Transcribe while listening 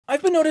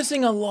I've been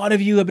noticing a lot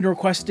of you have been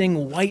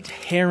requesting White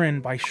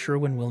Heron by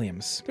Sherwin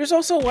Williams. There's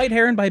also White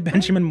Heron by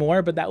Benjamin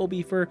Moore, but that will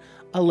be for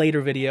a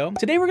later video.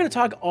 Today we're going to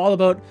talk all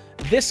about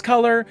this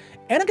color,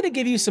 and I'm going to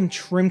give you some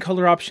trim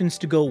color options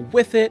to go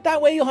with it.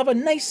 That way you'll have a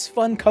nice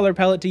fun color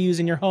palette to use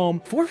in your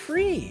home for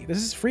free. This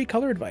is free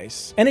color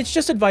advice. And it's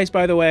just advice,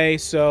 by the way,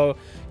 so,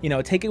 you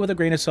know, take it with a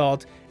grain of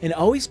salt and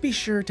always be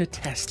sure to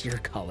test your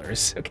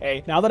colors,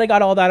 okay? Now that I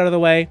got all that out of the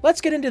way, let's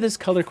get into this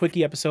color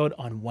quickie episode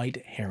on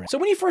White Heron. So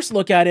when you first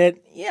look at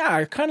it, yeah,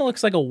 it kind of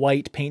looks like a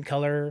white paint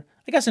color.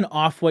 I guess an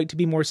off-white to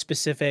be more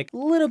specific, a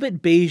little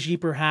bit beigey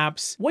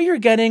perhaps. What you're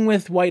getting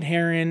with White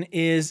Heron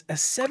is a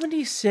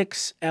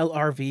 76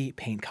 LRV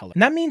paint color.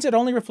 And that means it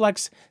only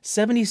reflects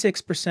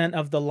 76%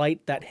 of the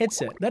light that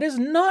hits it. That is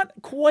not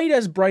quite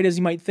as bright as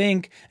you might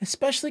think,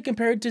 especially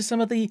compared to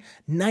some of the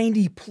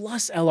 90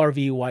 plus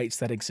LRV whites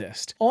that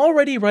exist.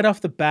 Already right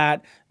off the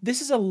bat,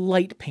 this is a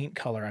light paint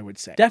color, I would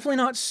say. Definitely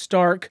not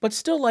stark, but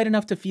still light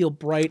enough to feel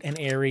bright and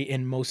airy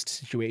in most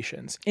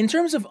situations. In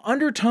terms of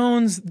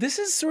undertones, this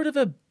is sort of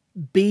a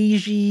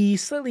beigey,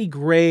 slightly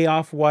gray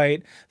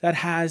off-white that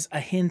has a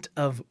hint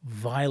of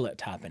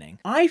violet happening.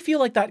 I feel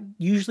like that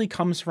usually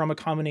comes from a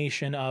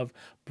combination of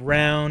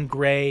brown,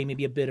 gray,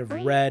 maybe a bit of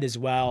red as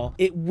well.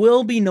 It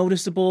will be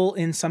noticeable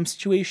in some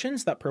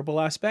situations, that purple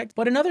aspect,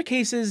 but in other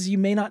cases, you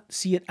may not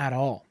see it at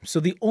all. So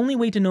the only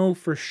way to know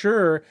for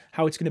sure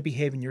how it's going to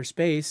behave in your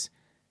space,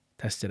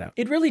 test it out.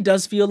 It really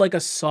does feel like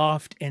a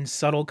soft and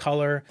subtle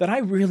color that I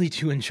really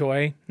do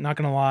enjoy, not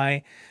gonna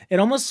lie. It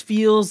almost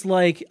feels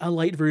like a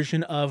light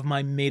version of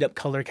my made-up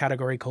color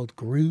category called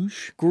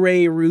Rouge.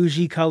 Gray,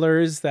 rougey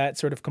colors that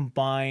sort of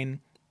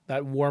combine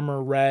that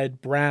warmer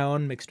red,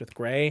 brown mixed with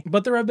gray.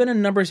 But there have been a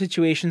number of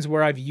situations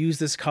where I've used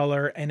this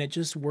color and it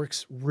just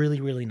works really,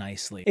 really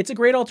nicely. It's a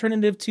great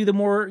alternative to the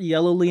more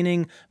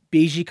yellow-leaning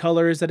beigey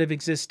colors that have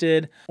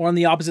existed, or on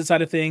the opposite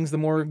side of things, the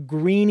more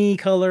greeny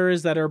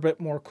colors that are a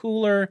bit more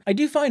cooler. I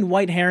do find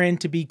White Heron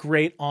to be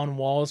great on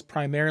walls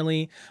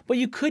primarily, but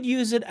you could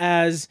use it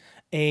as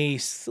a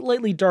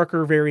slightly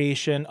darker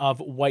variation of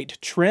white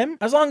trim,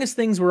 as long as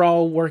things were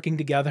all working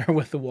together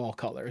with the wall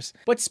colors.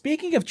 But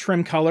speaking of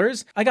trim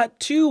colors, I got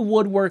two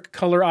woodwork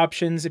color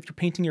options if you're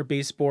painting your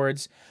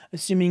baseboards,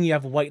 assuming you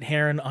have White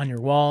Heron on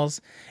your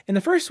walls. And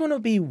the first one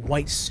would be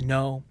White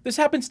Snow. This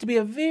happens to be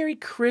a very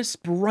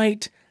crisp,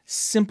 bright,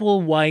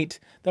 simple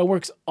white that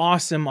works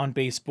awesome on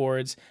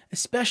baseboards,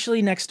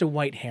 especially next to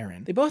White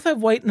Heron. They both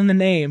have white in the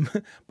name,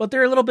 but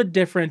they're a little bit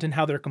different in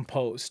how they're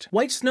composed.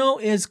 White Snow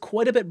is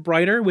quite a bit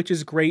brighter, which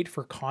is great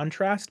for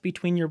contrast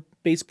between your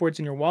baseboards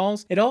and your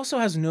walls. It also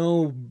has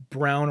no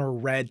brown or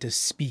red to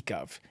speak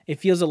of. It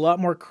feels a lot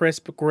more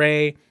crisp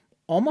gray,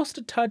 almost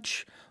a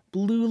touch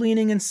blue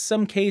leaning in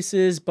some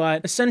cases,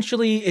 but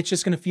essentially it's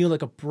just going to feel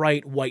like a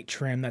bright white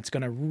trim that's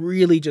going to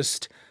really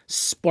just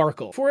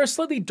sparkle. For a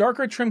slightly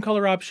darker trim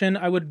color option,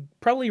 I would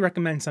probably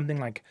recommend something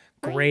like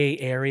Gray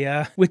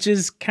Area, which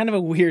is kind of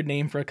a weird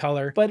name for a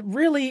color, but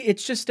really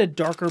it's just a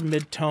darker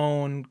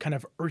mid-tone, kind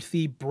of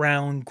earthy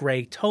brown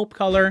gray taupe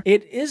color.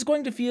 It is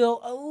going to feel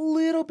a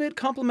little bit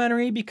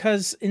complementary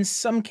because in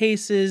some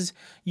cases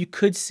you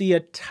could see a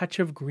touch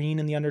of green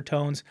in the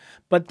undertones,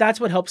 but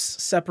that's what helps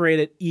separate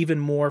it even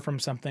more from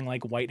something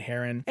like White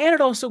Heron. And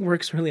it also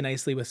works really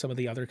nicely with some of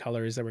the other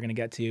colors that we're going to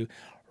get to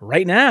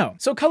right now.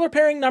 So color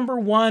pairing number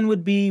one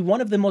would be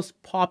one of the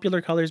most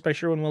popular colors by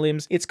Sherwin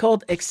Williams. It's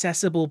called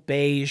Accessible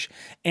Beige,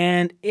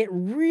 and it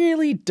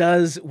really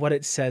does what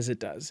it says it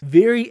does.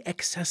 Very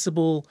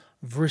accessible,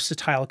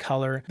 versatile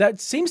color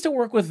that seems to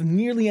work with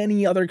nearly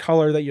any other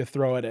color that you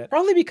throw at it.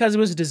 Probably because it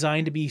was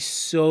designed to be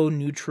so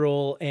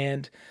neutral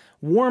and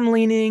warm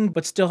leaning,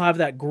 but still have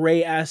that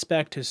gray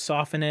aspect to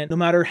soften it. No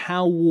matter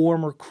how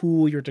warm or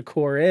cool your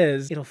decor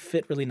is, it'll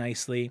fit really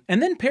nicely.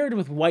 And then paired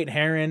with White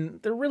Heron,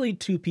 they're really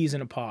two peas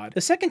in a pod. The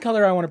second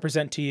color I want to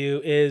present to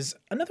you is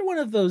another one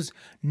of those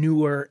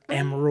newer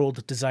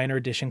emerald designer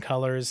edition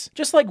colors.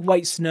 Just like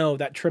White Snow,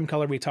 that trim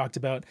color we talked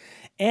about.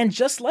 And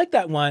just like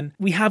that one,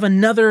 we have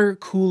another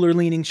cooler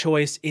leaning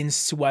choice in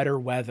Sweater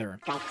Weather.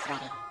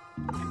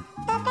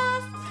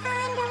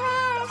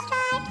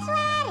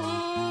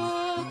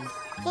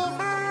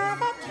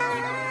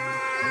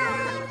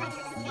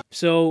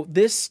 So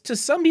this, to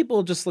some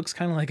people, just looks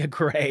kind of like a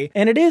gray,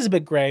 and it is a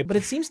bit gray, but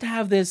it seems to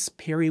have this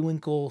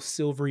periwinkle,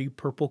 silvery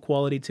purple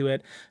quality to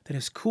it that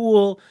is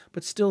cool,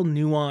 but still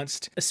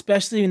nuanced.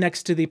 Especially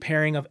next to the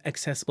pairing of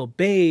Accessible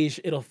Beige,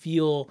 it'll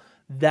feel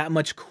that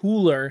much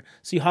cooler.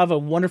 So you have a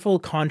wonderful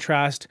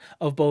contrast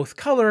of both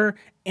color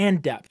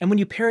and depth. And when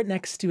you pair it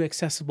next to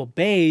Accessible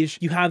Beige,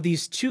 you have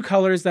these two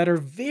colors that are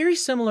very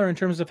similar in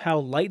terms of how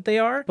light they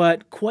are,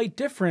 but quite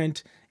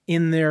different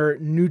in their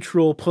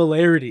neutral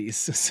polarities.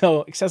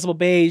 So Accessible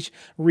Beige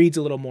reads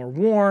a little more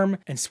warm,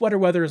 and Sweater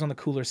Weather is on the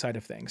cooler side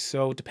of things.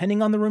 So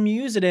depending on the room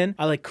you use it in,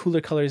 I like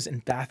cooler colors in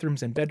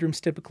bathrooms and bedrooms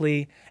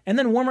typically, and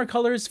then warmer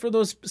colors for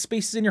those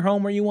spaces in your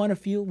home where you want to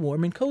feel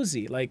warm and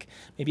cozy, like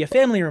maybe a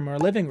family room or a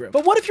living room.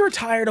 But what if you're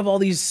tired of all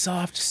these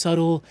soft,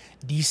 subtle,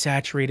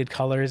 desaturated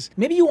colors?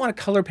 Maybe you want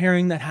a color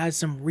pairing that has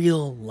some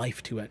real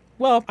life to it.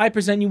 Well, I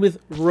present you with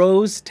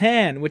Rose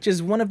Tan, which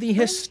is one of the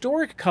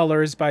historic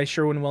colors by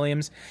Sherwin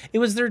Williams. It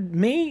was their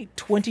May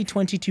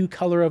 2022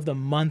 color of the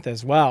month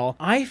as well.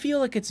 I feel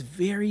like it's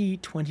very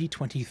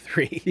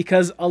 2023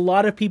 because a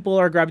lot of people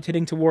are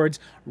gravitating towards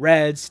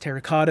reds,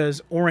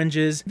 terracottas,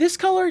 oranges. This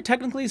color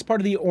technically is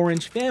part of the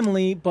orange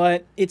family,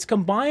 but it's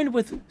combined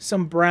with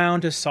some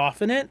brown to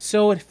soften it.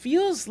 So it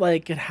feels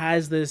like it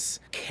has this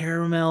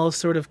caramel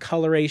sort of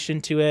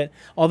coloration to it.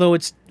 Although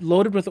it's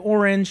loaded with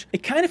orange,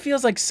 it kind of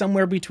feels like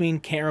somewhere between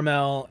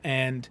caramel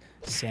and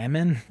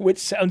salmon, which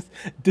sounds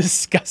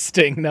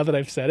disgusting now that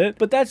I've said it,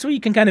 but that's what you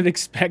can kind of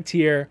expect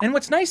here. And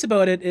what's nice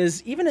about it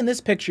is even in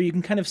this picture, you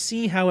can kind of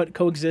see how it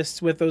coexists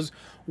with those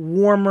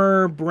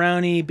warmer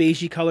browny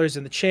beigey colors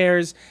in the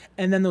chairs,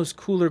 and then those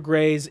cooler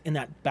grays in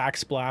that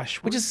backsplash,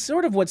 which is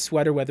sort of what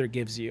sweater weather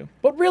gives you.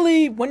 But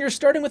really, when you're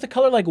starting with a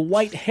color like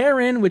White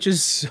Heron, which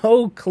is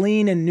so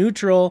clean and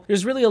neutral,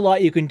 there's really a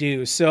lot you can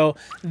do. So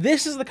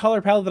this is the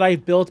color palette that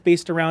I've built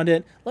based around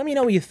it. Let me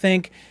know what you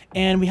think.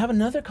 And we have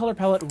another color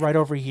palette right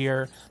over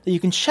here that you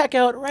can check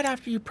out right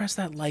after you press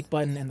that like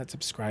button and that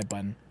subscribe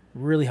button.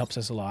 Really helps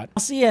us a lot.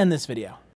 I'll see you in this video.